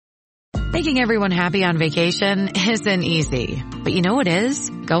Making everyone happy on vacation isn't easy, but you know what is?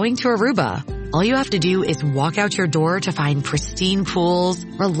 Going to Aruba. All you have to do is walk out your door to find pristine pools,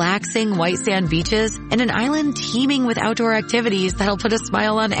 relaxing white sand beaches, and an island teeming with outdoor activities that'll put a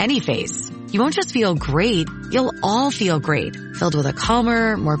smile on any face. You won't just feel great, you'll all feel great, filled with a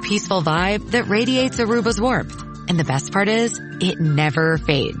calmer, more peaceful vibe that radiates Aruba's warmth. And the best part is, it never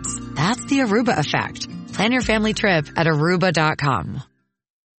fades. That's the Aruba effect. Plan your family trip at Aruba.com.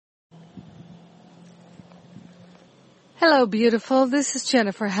 Hello, beautiful. This is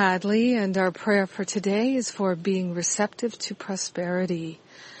Jennifer Hadley, and our prayer for today is for being receptive to prosperity.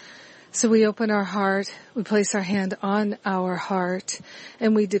 So we open our heart, we place our hand on our heart,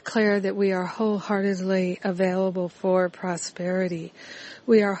 and we declare that we are wholeheartedly available for prosperity.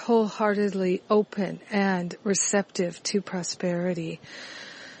 We are wholeheartedly open and receptive to prosperity.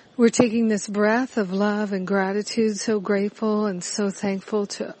 We're taking this breath of love and gratitude, so grateful and so thankful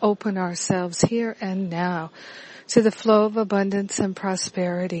to open ourselves here and now to the flow of abundance and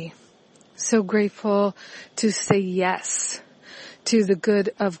prosperity. So grateful to say yes to the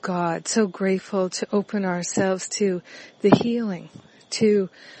good of God. So grateful to open ourselves to the healing, to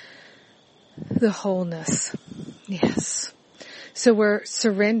the wholeness. Yes. So we're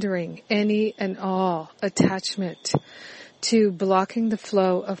surrendering any and all attachment to blocking the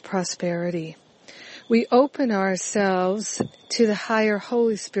flow of prosperity. We open ourselves to the higher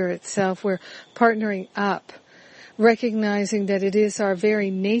Holy Spirit self. We're partnering up, recognizing that it is our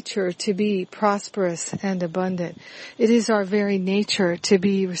very nature to be prosperous and abundant. It is our very nature to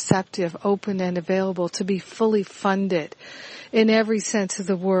be receptive, open, and available, to be fully funded in every sense of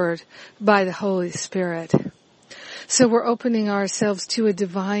the word by the Holy Spirit. So we're opening ourselves to a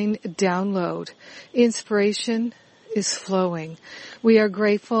divine download. Inspiration is flowing. We are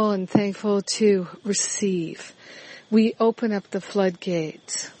grateful and thankful to receive. We open up the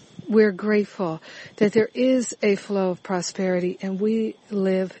floodgates. We're grateful that there is a flow of prosperity and we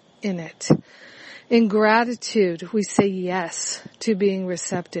live in it. In gratitude, we say yes to being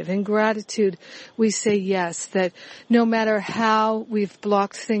receptive. In gratitude, we say yes that no matter how we've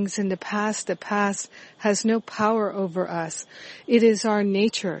blocked things in the past has no power over us. It is our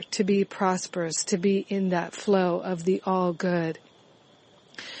nature to be prosperous, to be in that flow of the all good.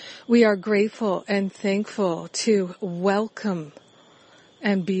 We are grateful and thankful to welcome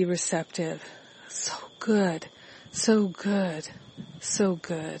and be receptive. So good, so good, so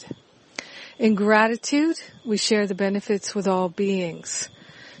good. In gratitude, we share the benefits with all beings.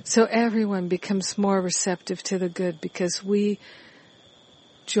 So everyone becomes more receptive to the good because we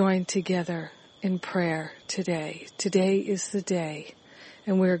join together in prayer today. Today is the day,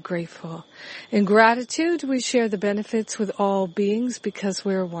 and we're grateful. In gratitude, we share the benefits with all beings because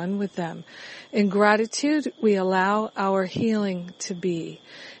we're one with them. In gratitude, we allow our healing to be.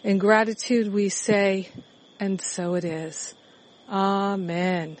 In gratitude, we say, and so it is.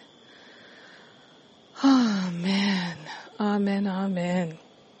 Amen. Amen. Amen. Amen.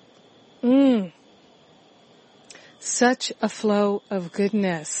 Such a flow of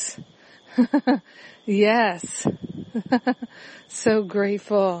goodness. Yes. So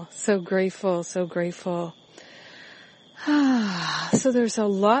grateful, so grateful, so grateful. So there's a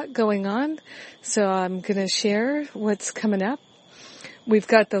lot going on. So I'm going to share what's coming up. We've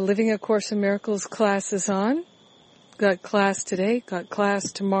got the Living A Course in Miracles classes on. Got class today, got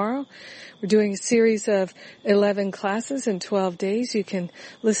class tomorrow. We're doing a series of 11 classes in 12 days. You can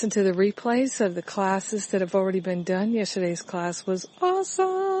listen to the replays of the classes that have already been done. Yesterday's class was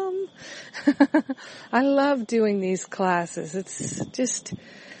awesome. I love doing these classes. It's just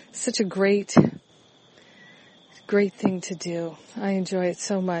such a great thing to do. I enjoy it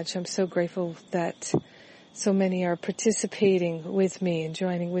so much. I'm so grateful that so many are participating with me and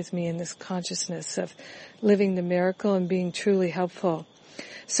joining with me in this consciousness of living the miracle and being truly helpful.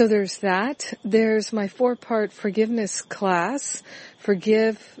 So there's that. There's my 4-part forgiveness class.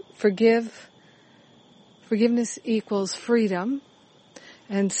 Forgiveness equals freedom.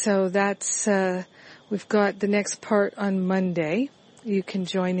 And so that's, we've got the next part on Monday. You can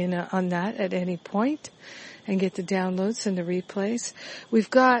join in on that at any point and get the downloads and the replays. We've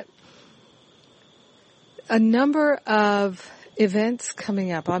got a number of events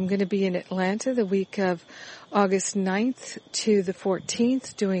coming up. I'm going to be in Atlanta the week of August 9th to the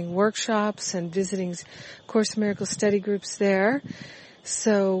 14th doing workshops and visiting Course in Miracles study groups there.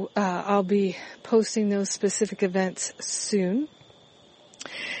 So I'll be posting those specific events soon.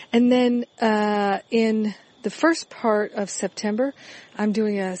 And then in the first part of September, I'm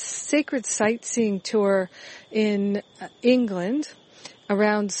doing a sacred sightseeing tour in England.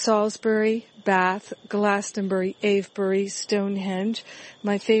 around Salisbury, Bath, Glastonbury, Avebury, Stonehenge,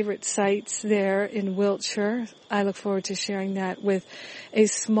 my favorite sites there in Wiltshire. I look forward to sharing that with a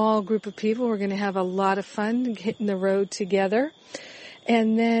small group of people. We're going to have a lot of fun hitting the road together.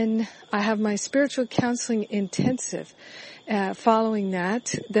 And then I have my spiritual counseling intensive following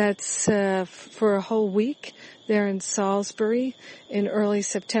that. That's for a whole week there in Salisbury in early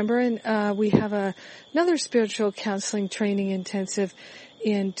September. And we have another spiritual counseling training intensive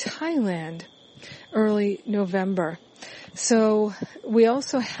in Thailand early November. So we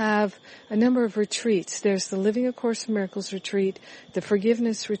also have a number of retreats. There's the Living A Course in Miracles retreat, the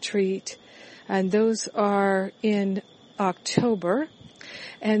Forgiveness retreat, and those are in October.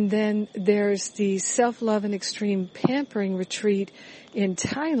 And then there's the Self-Love and Extreme Pampering retreat in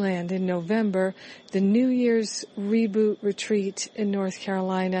Thailand in November, the New Year's Reboot retreat in North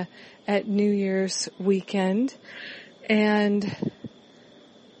Carolina at New Year's weekend. And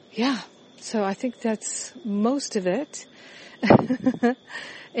yeah, so I think that's most of it.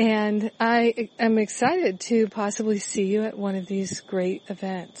 And I am excited to possibly see you at one of these great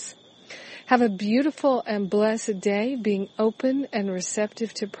events. Have a beautiful and blessed day, being open and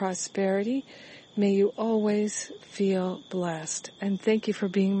receptive to prosperity. May you always feel blessed. And thank you for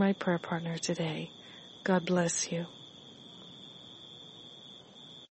being my prayer partner today. God bless you.